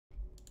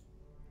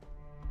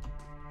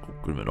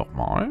Können wir noch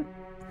mal?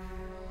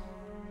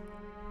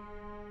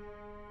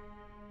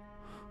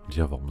 Und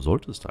ja, warum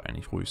sollte es da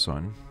eigentlich ruhig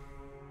sein?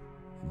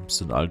 Es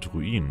sind alte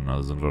Ruinen,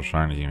 also sind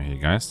wahrscheinlich irgendwelche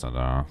Geister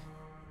da.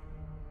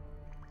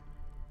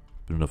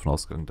 Bin davon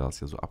ausgegangen, da es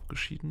ja so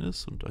abgeschieden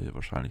ist und da hier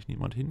wahrscheinlich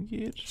niemand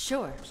hingeht.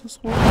 Sure. Ist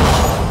das ruhig?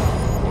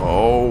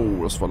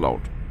 Oh, das war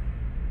laut.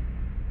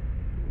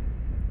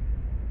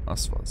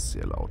 Das war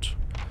sehr laut.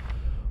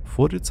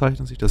 Vor dir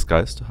zeichnet sich das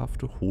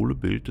geisterhafte, hohle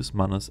Bild des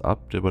Mannes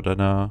ab, der bei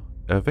deiner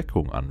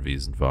Erweckung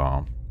anwesend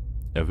war.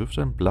 Er wirft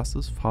ein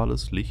blasses,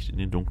 fahles Licht in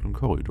den dunklen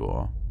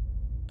Korridor.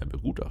 Er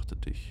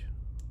begutachtet dich.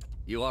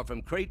 You are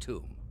from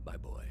Kratom, my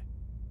boy.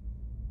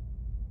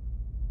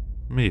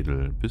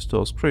 Mädel, bist du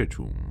aus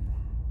Kratom?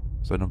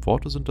 Seine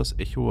Worte sind das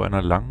Echo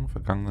einer langen,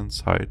 vergangenen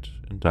Zeit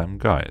in deinem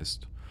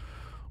Geist.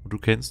 Und du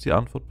kennst die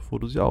Antwort, bevor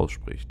du sie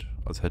aussprichst,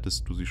 als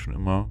hättest du sie schon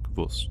immer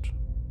gewusst.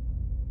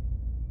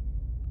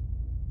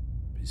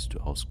 Bist du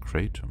aus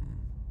Kratom?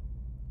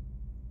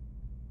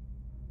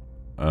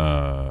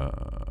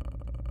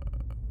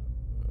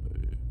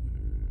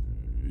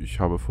 Ich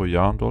habe vor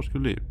Jahren dort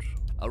gelebt.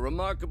 A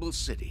remarkable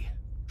city.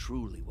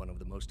 Truly one of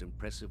the most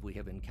impressive we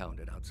have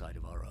encountered outside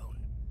of our own.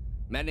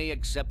 Many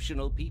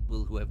exceptional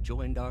people who have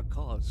joined our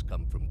cause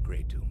come from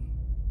Kratom.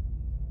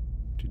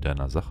 Die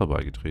deiner Sache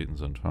beigetreten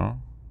sind,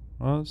 ha?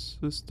 Was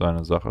ist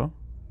deine Sache?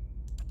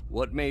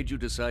 What made you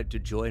decide to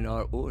join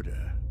our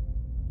order?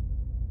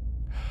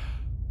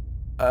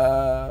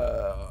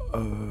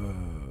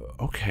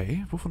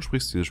 Okay. Wovon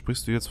sprichst du?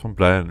 Sprichst du jetzt vom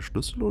bleiernen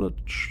Schlüssel oder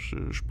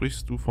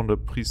sprichst du von der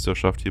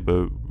Priesterschaft hier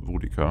bei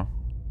Wodika?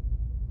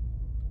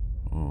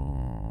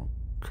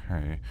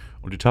 Okay.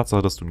 Und die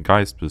Tatsache, dass du ein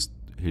Geist bist,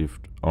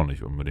 hilft auch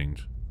nicht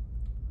unbedingt.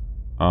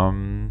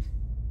 Die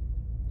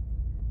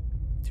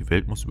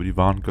Welt muss über die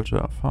wahren Götter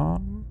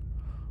erfahren.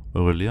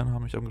 Eure Lehren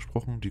haben mich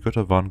angesprochen. Die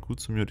Götter waren gut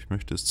zu mir und ich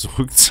möchte es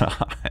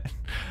zurückzahlen.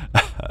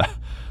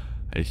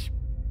 Ich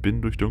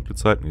bin durch dunkle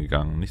Zeiten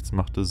gegangen. Nichts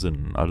machte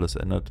Sinn. Alles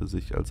änderte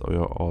sich, als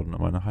euer Orden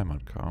in meine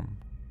Heimat kam.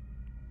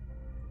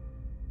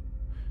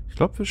 Ich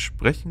glaube, wir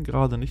sprechen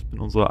gerade nicht mit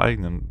unserer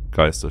eigenen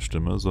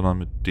Geisterstimme, sondern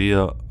mit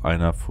der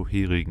einer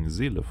vorherigen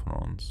Seele von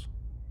uns.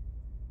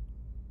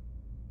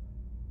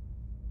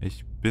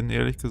 Ich bin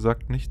ehrlich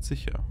gesagt nicht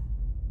sicher.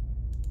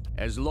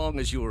 As long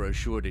as you are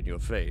assured in your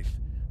faith,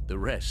 the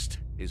rest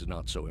is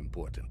not so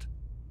important.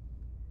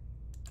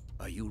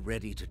 Are you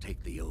ready to take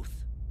the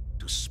oath?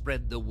 To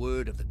spread the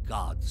word of the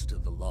gods to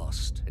the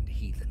lost and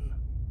heathen?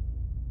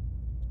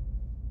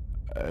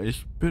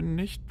 Ich bin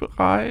nicht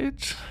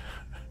bereit.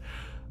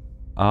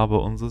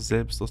 Aber unser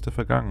Selbst aus der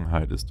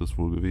Vergangenheit ist es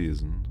wohl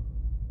gewesen.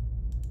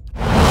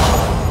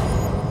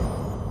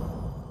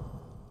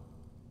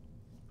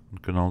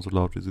 Und genauso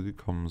laut wie sie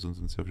gekommen sind,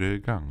 sind sie auch wieder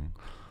gegangen.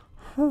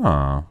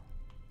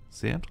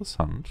 Sehr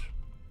interessant.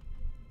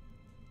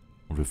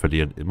 Und wir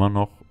verlieren immer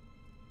noch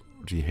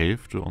die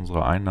Hälfte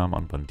unserer Einnahmen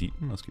an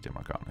Banditen. Das geht ja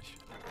mal gar nicht.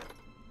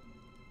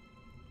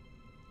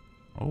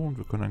 Oh, und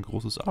wir können ein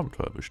großes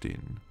Abenteuer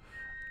bestehen.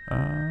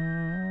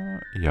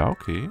 Ja,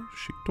 okay.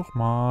 Schick doch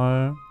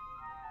mal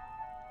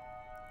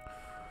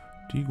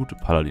die gute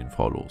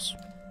Paladin-Frau los.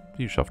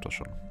 Die schafft das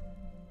schon.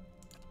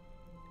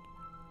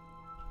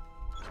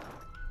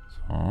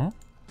 So.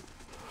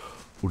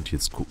 Und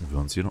jetzt gucken wir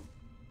uns hier noch...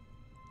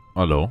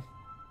 Hallo?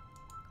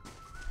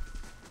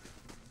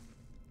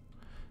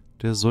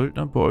 Der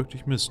Söldner beäugt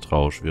dich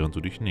misstrauisch, während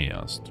du dich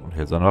näherst und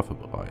hält seine Waffe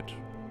bereit.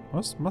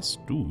 Was machst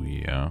du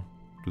hier?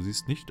 Du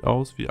siehst nicht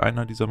aus wie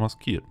einer dieser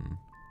Maskierten.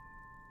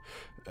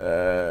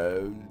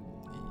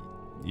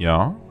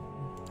 Ja?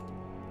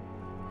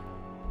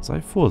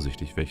 Sei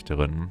vorsichtig,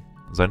 Wächterin.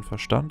 Sein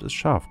Verstand ist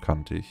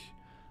scharfkantig.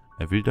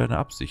 Er will deine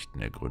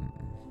Absichten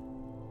ergründen.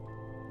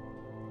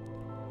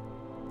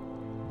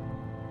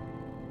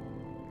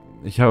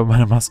 Ich habe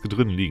meine Maske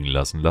drin liegen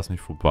lassen. Lass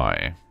mich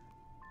vorbei.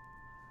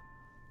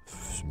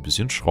 Ein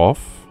bisschen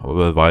schroff, aber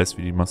wer weiß,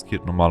 wie die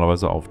Maskierten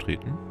normalerweise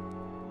auftreten.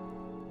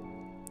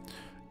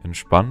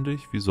 Entspann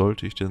dich, wie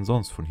sollte ich denn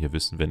sonst von hier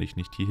wissen, wenn ich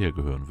nicht hierher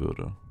gehören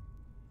würde?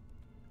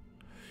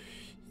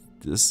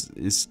 Das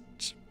ist...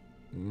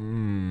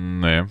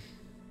 Nee.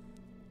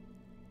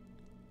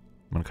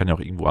 Man kann ja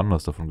auch irgendwo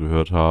anders davon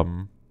gehört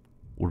haben.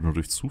 Oder nur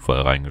durch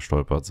Zufall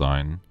reingestolpert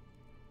sein.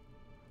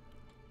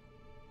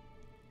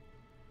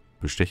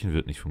 Bestechen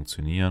wird nicht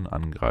funktionieren,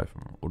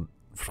 angreifen. Und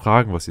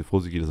fragen, was hier vor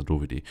sich geht, ist eine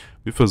doofe Idee.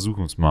 Wir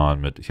versuchen es mal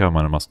mit, ich habe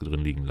meine Maske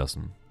drin liegen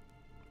lassen.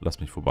 Lass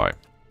mich vorbei.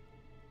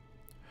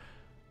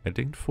 Er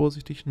denkt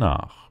vorsichtig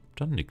nach.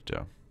 Dann nickt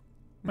er.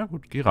 Na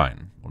gut, geh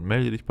rein und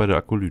melde dich bei der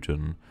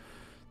Akolytin.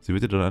 Sie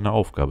wird dir dann eine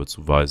Aufgabe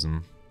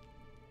zuweisen.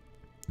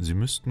 Sie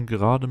müssten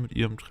gerade mit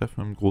ihrem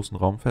Treffen im großen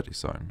Raum fertig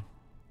sein.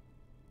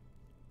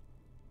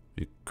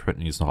 Wir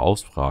könnten ihn jetzt noch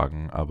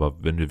ausfragen,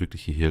 aber wenn wir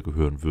wirklich hierher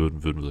gehören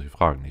würden, würden wir solche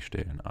Fragen nicht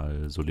stellen.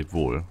 Also leb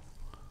wohl.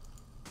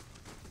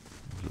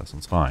 Lass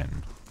uns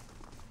rein.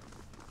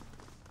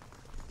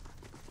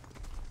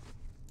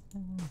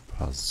 Ein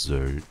paar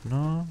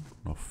Söldner.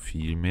 Noch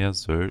viel mehr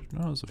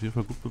Söldner. Ist auf jeden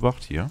Fall gut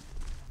bewacht hier.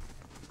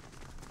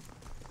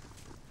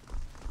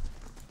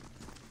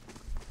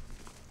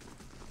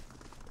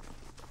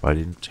 Bei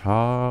den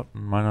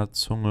Taten meiner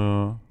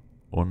Zunge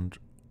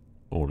und...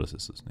 Oh, das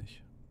ist es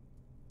nicht.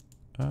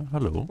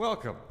 Hallo.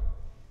 Welcome.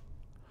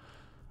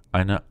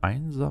 Eine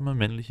einsame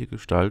männliche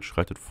Gestalt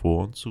schreitet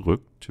vor und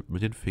zurück, tippt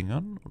mit den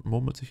Fingern und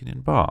murmelt sich in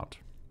den Bart.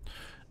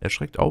 Er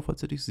schreckt auf,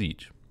 als er dich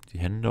sieht. Die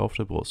Hände auf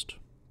der Brust.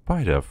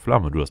 Bei der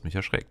Flamme, du hast mich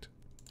erschreckt.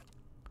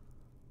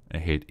 Er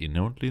hält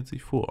inne und lehnt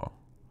sich vor.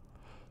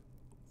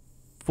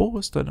 Wo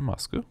ist deine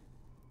Maske?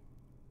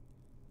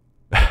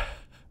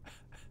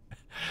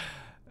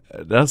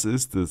 Das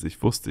ist es.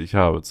 Ich wusste, ich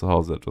habe zu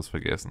Hause etwas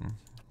vergessen.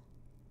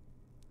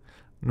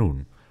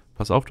 Nun,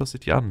 pass auf, dass sich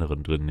die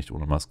anderen drinnen nicht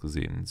ohne Maske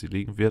sehen. Sie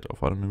legen Wert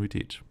auf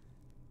Anonymität.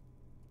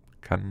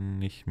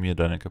 Kann ich mir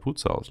deine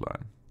Kapuze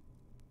ausleihen?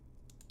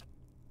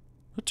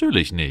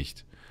 Natürlich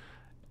nicht.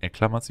 Er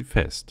klammert sie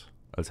fest,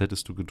 als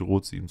hättest du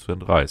gedroht, sie ihm zu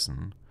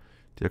entreißen.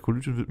 Die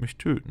Akolytin wird mich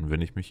töten,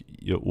 wenn ich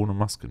mich ihr ohne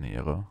Maske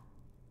nähere.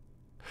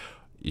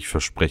 Ich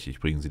verspreche, ich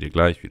bringe sie dir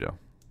gleich wieder.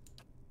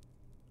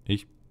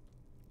 Ich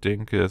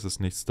denke, es ist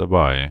nichts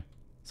dabei.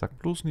 Sag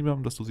bloß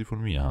niemandem, dass du sie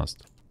von mir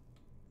hast.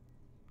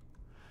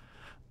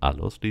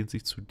 Alos lehnt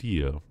sich zu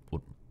dir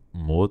und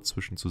murrt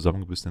zwischen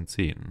zusammengebissenen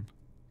Zähnen.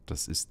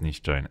 Das ist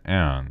nicht dein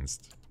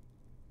Ernst.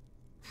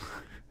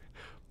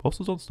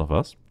 Brauchst du sonst noch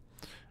was?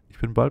 Ich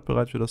bin bald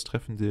bereit für das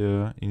Treffen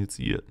der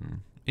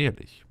Initiierten.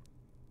 Ehrlich.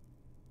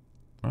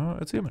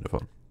 Erzähl mir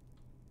davon.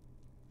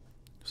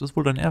 Das ist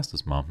wohl dein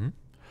erstes Mal, hm?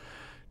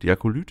 Die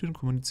Akolytin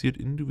kommuniziert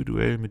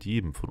individuell mit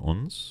jedem von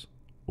uns,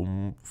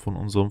 um von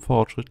unserem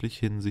Fortschritt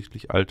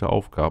hinsichtlich alter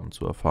Aufgaben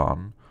zu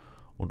erfahren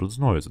und uns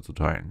Neues zu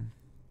teilen.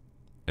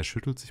 Er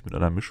schüttelt sich mit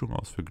einer Mischung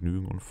aus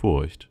Vergnügen und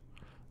Furcht.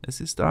 Es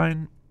ist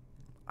ein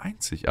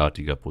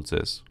einzigartiger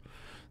Prozess.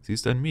 Sie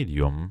ist ein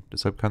Medium,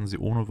 deshalb kann sie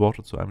ohne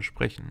Worte zu einem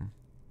sprechen.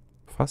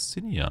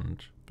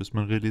 Faszinierend, bis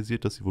man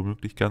realisiert, dass sie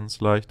womöglich ganz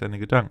leicht deine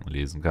Gedanken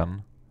lesen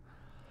kann.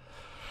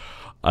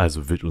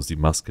 Also wird uns die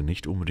Maske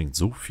nicht unbedingt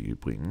so viel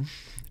bringen.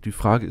 Die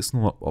Frage ist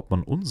nur, ob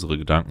man unsere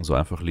Gedanken so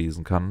einfach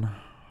lesen kann,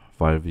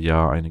 weil wir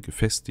ja eine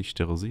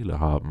gefestigtere Seele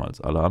haben als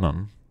alle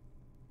anderen.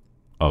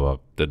 Aber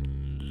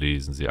dann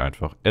lesen sie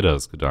einfach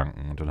Edders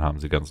Gedanken und dann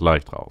haben sie ganz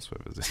leicht raus,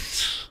 wer wir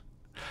sind.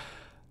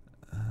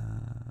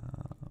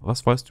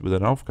 Was weißt du über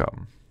deine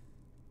Aufgaben?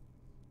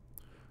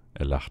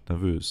 Er lacht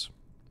nervös.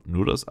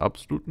 Nur das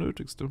absolut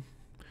Nötigste.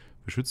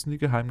 Wir schützen die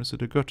Geheimnisse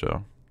der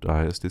Götter,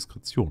 daher ist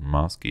Diskretion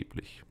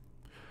maßgeblich.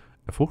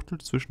 Er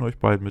fuchtelt zwischen euch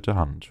beiden mit der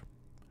Hand.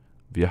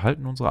 Wir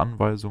erhalten unsere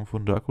Anweisungen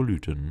von der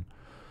Akolytin,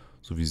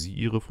 so wie sie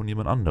ihre von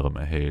jemand anderem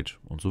erhält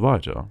und so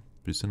weiter,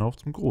 bis hinauf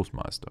zum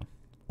Großmeister.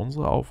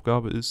 Unsere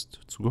Aufgabe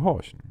ist, zu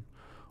gehorchen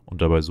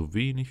und dabei so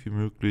wenig wie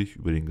möglich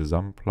über den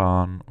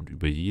Gesamtplan und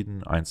über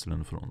jeden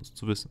einzelnen von uns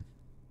zu wissen.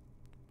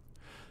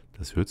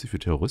 Das hört sich für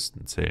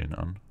Terroristenzellen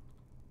an.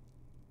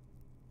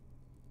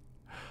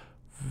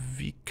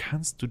 Wie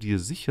kannst du dir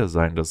sicher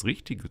sein, das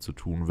Richtige zu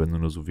tun, wenn du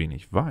nur so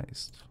wenig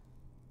weißt?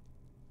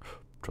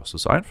 Das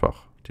ist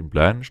einfach. Den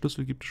bleiernen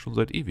Schlüssel gibt es schon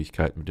seit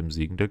Ewigkeit mit dem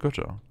Segen der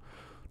Götter.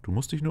 Du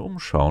musst dich nur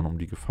umschauen, um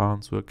die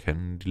Gefahren zu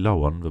erkennen, die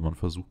lauern, wenn man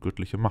versucht,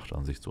 göttliche Macht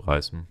an sich zu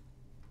reißen.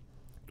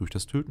 Durch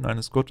das Töten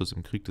eines Gottes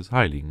im Krieg des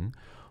Heiligen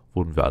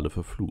wurden wir alle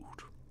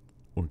verflucht.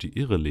 Und die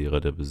irre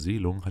Lehre der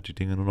Beseelung hat die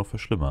Dinge nur noch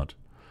verschlimmert.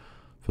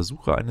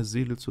 Versuche eine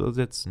Seele zu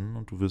ersetzen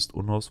und du wirst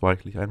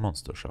unausweichlich ein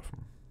Monster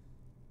schaffen.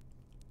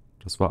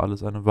 Das war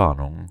alles eine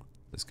Warnung.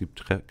 Es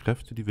gibt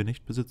Kräfte, die wir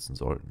nicht besitzen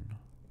sollten.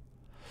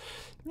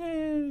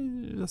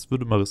 Nee, das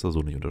würde Marissa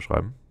so nicht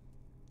unterschreiben.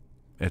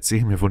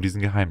 Erzähl mir von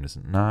diesen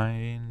Geheimnissen.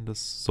 Nein,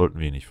 das sollten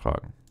wir nicht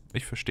fragen.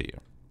 Ich verstehe.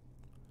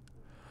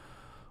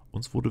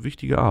 Uns wurde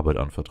wichtige Arbeit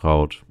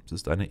anvertraut. Es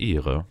ist eine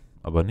Ehre,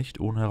 aber nicht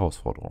ohne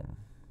Herausforderungen.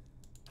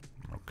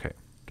 Okay,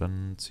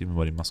 dann ziehen wir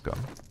mal die Maske an.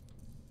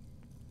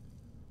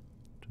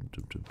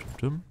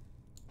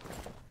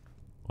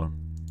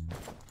 Und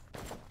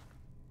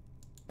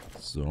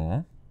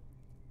so.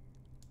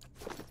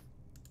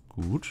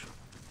 Gut.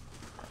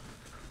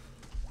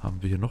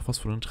 Haben wir hier noch was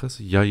von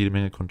Interesse? Ja, jede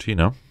Menge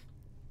Container.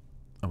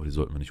 Aber die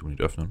sollten wir nicht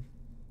unbedingt öffnen.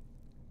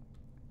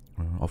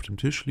 Auf dem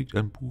Tisch liegt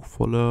ein Buch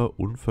voller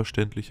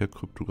unverständlicher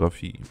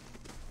Kryptographie.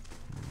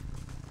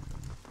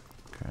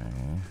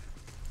 Okay.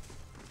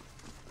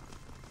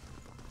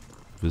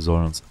 Wir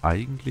sollen uns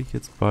eigentlich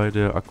jetzt bei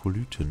der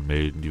Akolytin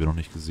melden, die wir noch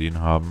nicht gesehen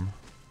haben.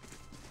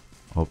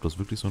 Aber ob das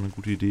wirklich so eine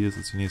gute Idee ist,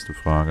 ist die nächste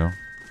Frage.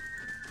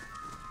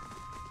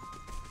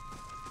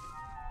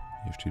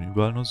 Hier stehen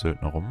überall nur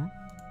Söldner rum.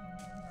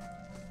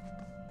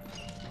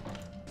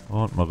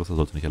 Und Marissa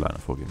sollte nicht alleine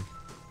vorgehen.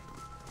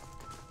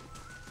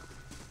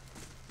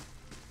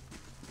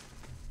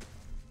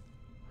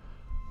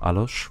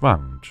 Alos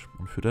schwankt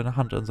und führt eine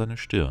Hand an seine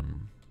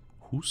Stirn.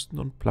 Hustend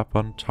und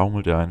plappernd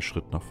taumelt er einen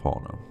Schritt nach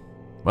vorne.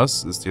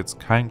 Was ist jetzt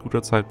kein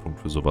guter Zeitpunkt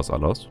für sowas,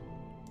 Alos?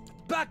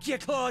 Back, you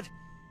clod!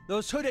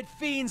 Those hooded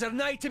fiends are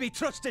nigh to be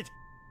trusted!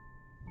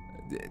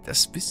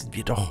 Das wissen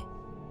wir doch.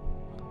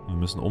 Wir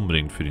müssen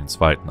unbedingt für den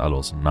zweiten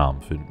Alos einen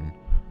Namen finden.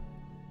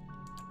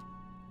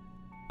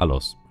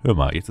 Alos, hör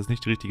mal, jetzt ist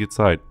nicht die richtige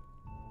Zeit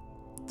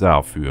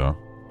dafür.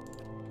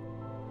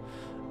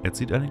 Er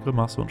zieht eine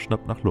Grimasse und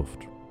schnappt nach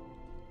Luft.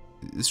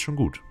 Ist schon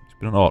gut, ich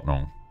bin in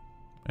Ordnung.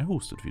 Er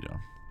hustet wieder.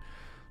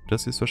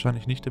 Das hier ist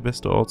wahrscheinlich nicht der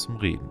beste Ort zum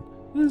Reden.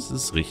 Das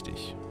ist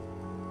richtig.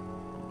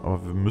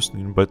 Aber wir müssen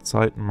ihn bei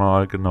Zeiten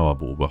mal genauer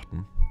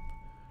beobachten.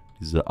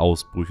 Diese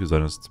Ausbrüche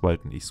seines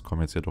zweiten Ichs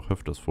kommen jetzt ja doch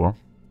öfters vor.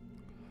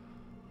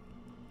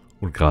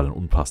 Und gerade in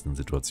unpassenden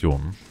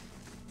Situationen.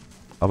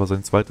 Aber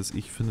sein zweites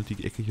Ich findet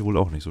die Ecke hier wohl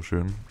auch nicht so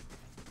schön.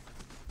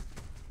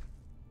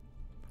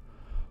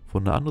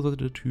 Von der anderen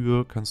Seite der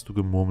Tür kannst du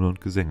Gemurmel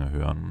und Gesänge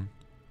hören.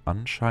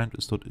 Anscheinend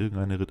ist dort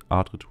irgendeine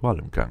Art Ritual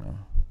im Gange.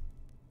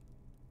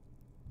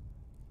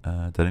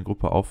 Deine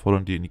Gruppe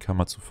auffordern, dir in die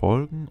Kammer zu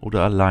folgen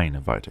oder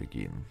alleine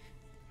weitergehen.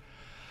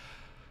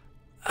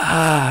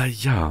 Ah,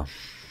 ja.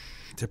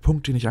 Der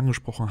Punkt, den ich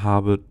angesprochen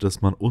habe,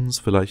 dass man uns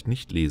vielleicht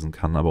nicht lesen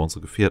kann, aber unsere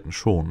Gefährten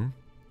schon,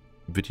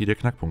 wird hier der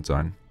Knackpunkt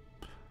sein.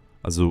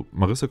 Also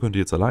Marissa könnte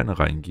jetzt alleine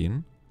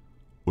reingehen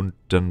und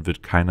dann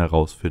wird keiner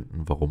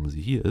rausfinden, warum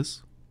sie hier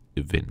ist.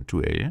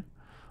 Eventuell.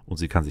 Und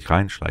sie kann sich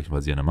reinschleichen,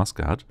 weil sie eine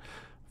Maske hat.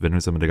 Wenn wir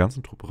jetzt dann mit der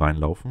ganzen Truppe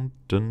reinlaufen,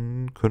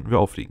 dann könnten wir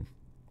auffliegen.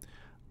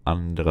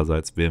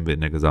 Andererseits wären wir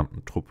in der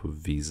gesamten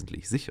Truppe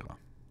wesentlich sicherer.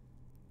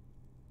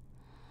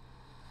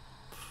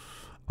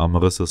 Aber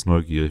Marissa ist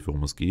neugierig,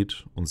 worum es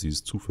geht, und sie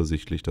ist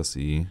zuversichtlich, dass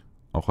sie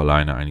auch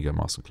alleine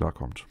einigermaßen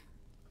klarkommt.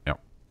 Ja,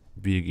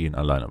 wir gehen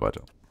alleine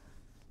weiter.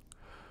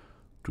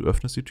 Du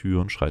öffnest die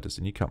Tür und schreitest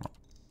in die Kammer.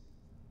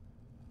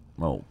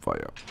 Oh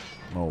weia,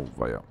 oh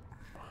weia.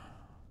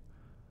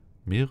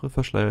 Mehrere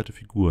verschleierte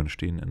Figuren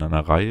stehen in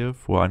einer Reihe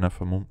vor einer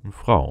vermummten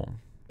Frau.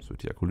 Das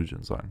wird die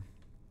Akolytin sein.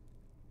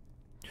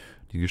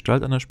 Die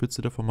Gestalt an der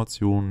Spitze der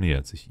Formation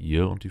nähert sich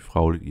ihr und die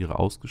Frau legt ihre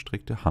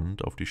ausgestreckte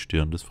Hand auf die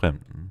Stirn des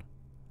Fremden.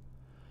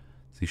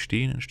 Sie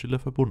stehen in stiller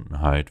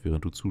Verbundenheit,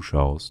 während du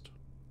zuschaust.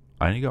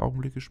 Einige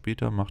Augenblicke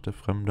später macht der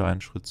Fremde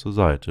einen Schritt zur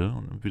Seite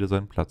und nimmt wieder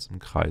seinen Platz im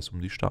Kreis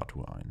um die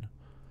Statue ein.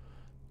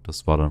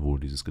 Das war dann wohl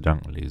dieses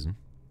Gedankenlesen.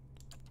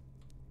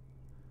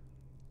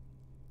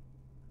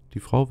 Die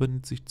Frau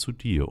wendet sich zu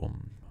dir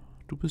um.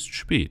 Du bist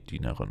spät,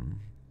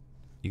 Dienerin.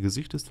 Ihr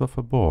Gesicht ist zwar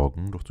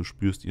verborgen, doch du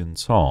spürst ihren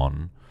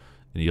Zorn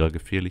in ihrer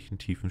gefährlichen,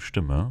 tiefen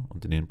Stimme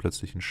und in dem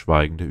plötzlichen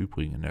Schweigen der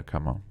übrigen in der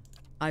Kammer.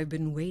 I've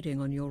been waiting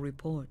on your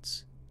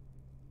reports.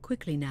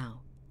 Quickly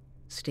now.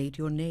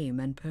 State your name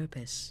and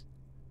purpose.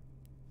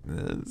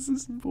 Das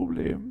ist ein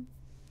Problem.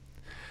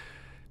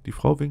 Die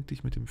Frau winkt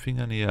dich mit dem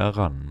Finger näher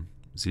heran.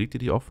 Sie legt dir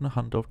die offene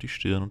Hand auf die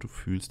Stirn und du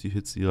fühlst die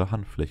Hitze ihrer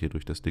Handfläche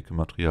durch das dicke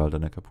Material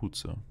deiner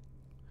Kapuze.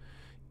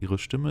 Ihre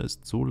Stimme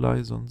ist so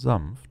leise und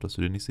sanft, dass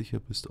du dir nicht sicher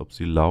bist, ob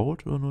sie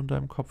laut oder nur in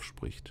deinem Kopf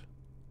spricht.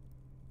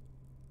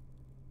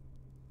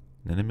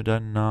 Nenne mir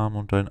deinen Namen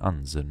und dein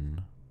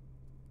Ansinnen.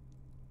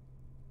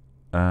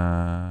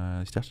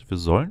 Ich dachte, wir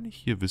sollen nicht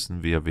hier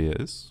wissen, wer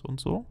ist und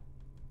so.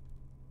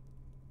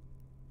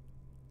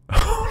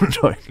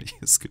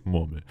 Undeutliches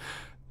Gemurmel.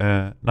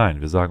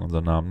 Nein, wir sagen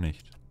unseren Namen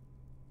nicht.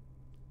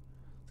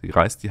 Sie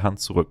reißt die Hand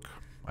zurück.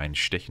 Ein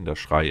stechender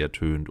Schrei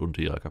ertönt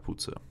unter ihrer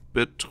Kapuze.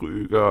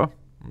 Betrüger!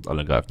 Und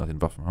alle greifen nach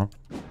den Waffen, hm?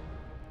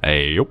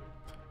 Ey, jupp.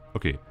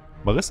 Okay.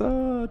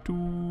 Marissa,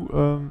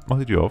 du, mach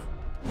die Tür auf.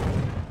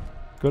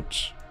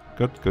 Gut.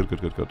 Gut.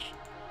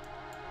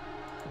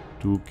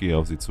 Du, geh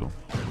auf sie zu.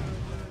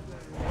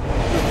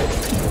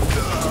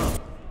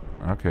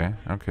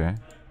 Okay.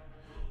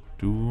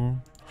 Du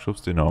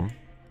schubst den um.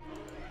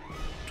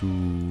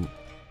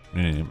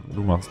 Nee,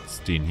 du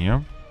machst den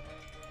hier.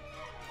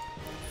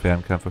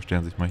 Fernkämpfer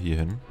stellen sich mal hier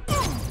hin.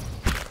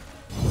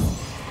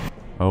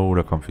 Oh,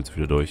 da kommt viel zu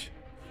viel durch.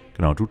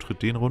 Genau, du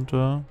tritt den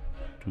runter.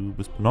 Du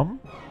bist benommen.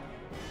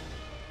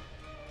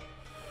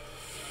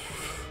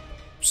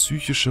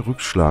 Psychischer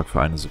Rückschlag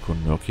für eine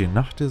Sekunde. Okay,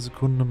 nach der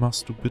Sekunde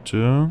machst du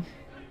bitte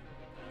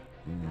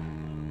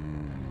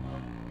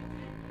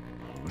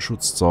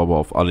Schutzzauber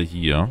auf alle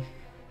hier.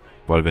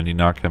 Weil wenn die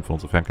Nahkämpfer und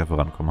unsere Fernkämpfer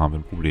rankommen, haben wir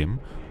ein Problem.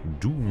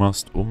 Du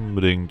machst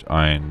unbedingt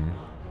einen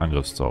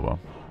Angriffszauber.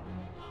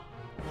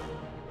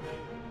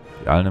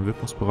 Die allen im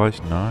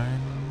Wirkungsbereich? Nein.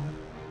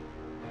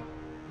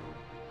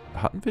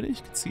 Hatten wir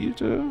nicht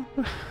gezielte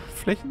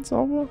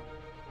Flächenzauber?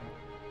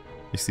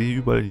 Ich sehe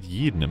überall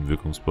jeden im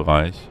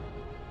Wirkungsbereich.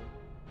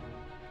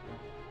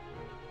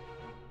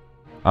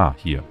 Ah,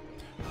 hier.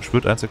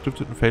 Spürt einen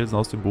zerklüfteten Felsen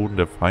aus dem Boden,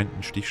 der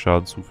Feinden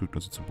Stichschaden zufügt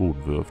und sie zu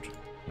Boden wirft.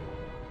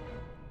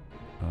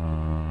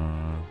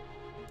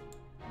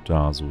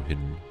 Da so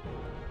hin.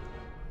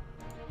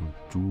 Und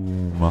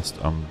du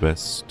machst am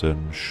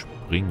besten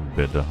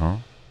Springbälle, ha?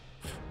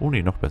 Oh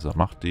ne, noch besser.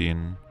 Mach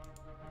den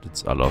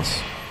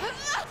Blitzalos.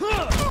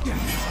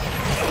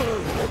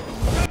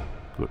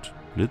 Gut.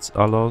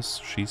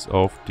 Blitzalos, schieß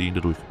auf den,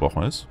 der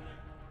durchgebrochen ist.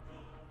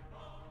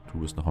 Du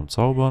bist noch am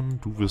Zaubern.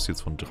 Du wirst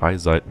jetzt von 3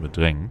 Seiten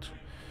bedrängt.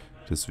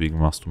 Deswegen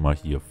machst du mal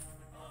hier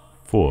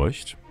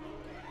Furcht.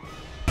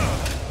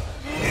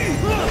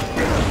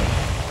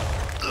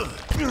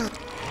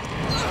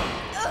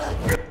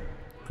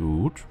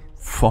 Gut.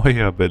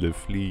 Feuerbälle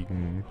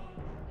fliegen.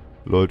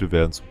 Leute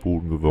werden zu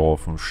Boden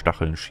geworfen.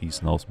 Stacheln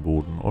schießen aus dem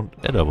Boden.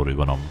 Und Edda wurde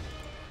übernommen.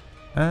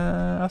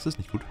 Das ist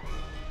nicht gut.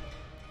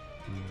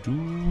 Du...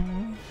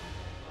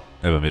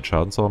 wenn wir jetzt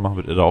Schadenszauber machen,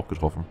 wird Edda auch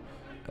getroffen.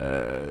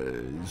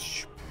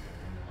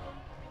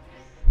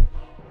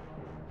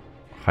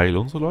 Heil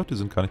unsere Leute, die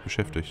sind gar nicht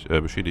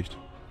beschädigt.